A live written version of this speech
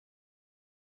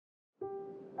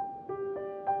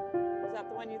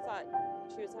one you thought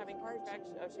she was having heart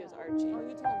infection? Oh, she was Archie. Oh,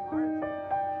 you told Marge.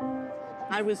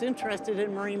 I was interested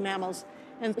in marine mammals,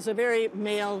 and it's a very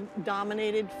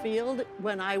male-dominated field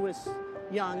when I was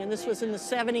young, and this was in the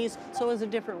 70s, so it was a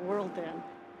different world then.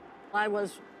 I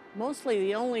was mostly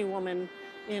the only woman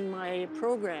in my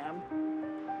program.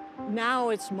 Now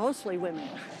it's mostly women.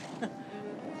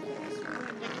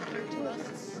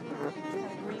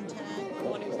 Green tag. The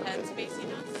one whose head's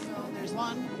facing us. There's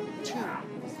 1, 2.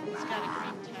 It's got a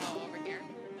green tag over here.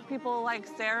 People like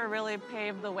Sarah really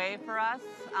paved the way for us.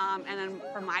 And then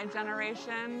for my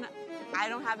generation, I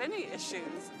don't have any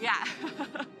issues. Yeah.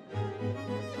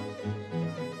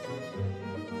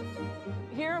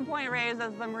 Here at Point Reyes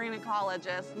as the marine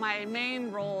ecologist, my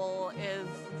main role is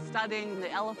studying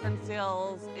the elephant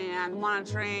seals and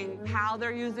monitoring how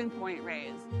they're using Point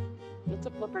Reyes. It's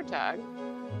a flipper tag.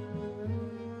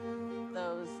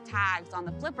 Those tags on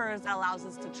the flippers allows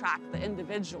us to track the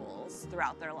individuals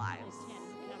throughout their lives.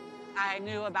 I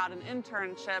knew about an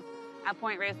internship at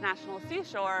Point Reyes National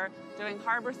Seashore doing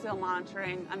harbor seal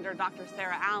monitoring under Dr.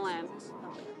 Sarah Allen.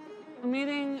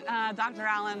 Meeting Dr.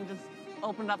 Allen just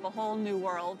opened up a whole new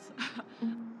world.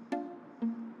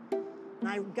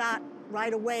 I got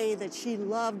right away that she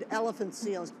loved elephant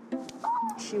seals.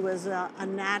 She was a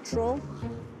natural.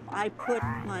 I put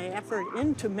my effort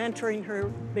into mentoring her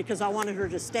because I wanted her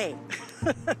to stay.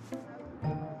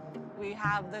 We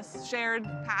have this shared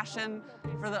passion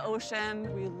for the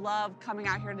ocean. We love coming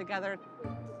out here together.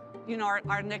 You know,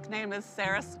 our nickname is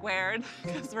Sarah Squared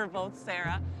because we're both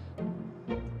Sarah.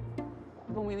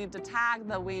 When we need to tag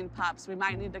the weaned pups, we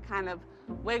might need to kind of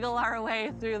wiggle our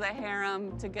way through the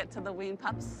harem to get to the weaned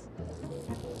pups.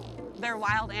 They're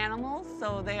wild animals,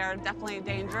 so they are definitely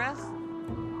dangerous.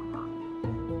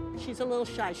 She's a little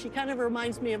shy. She kind of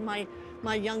reminds me of my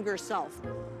younger self.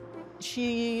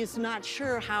 She's not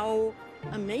sure how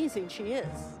amazing she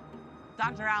is.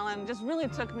 Dr. Allen just really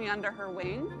took me under her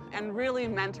wing and really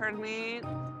mentored me.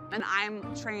 And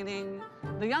I'm training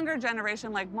the younger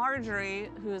generation like Marjorie,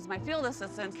 who is my field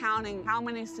assistant, counting how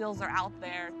many seals are out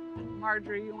there.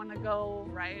 Marjorie, you want to go,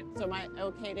 right? So am I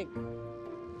okay to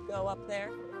go up there?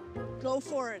 Go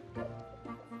for it.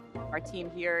 Our team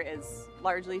here is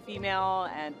largely female,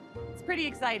 and it's pretty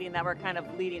exciting that we're kind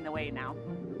of leading the way now.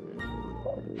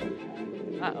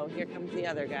 Uh-oh, here comes the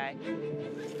other guy.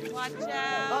 Watch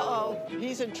out. Uh-oh,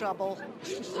 he's in trouble. Oh,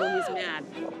 he's mad.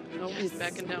 Oh, he's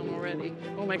backing down already.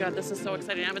 Oh my God, this is so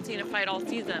exciting. I haven't seen a fight all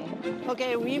season.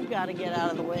 Okay, we've got to get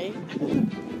out of the way.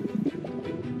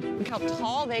 Look how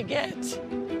tall they get.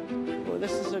 Oh,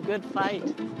 this is a good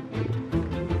fight.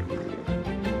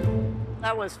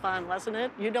 That was fun, wasn't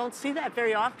it? You don't see that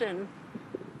very often.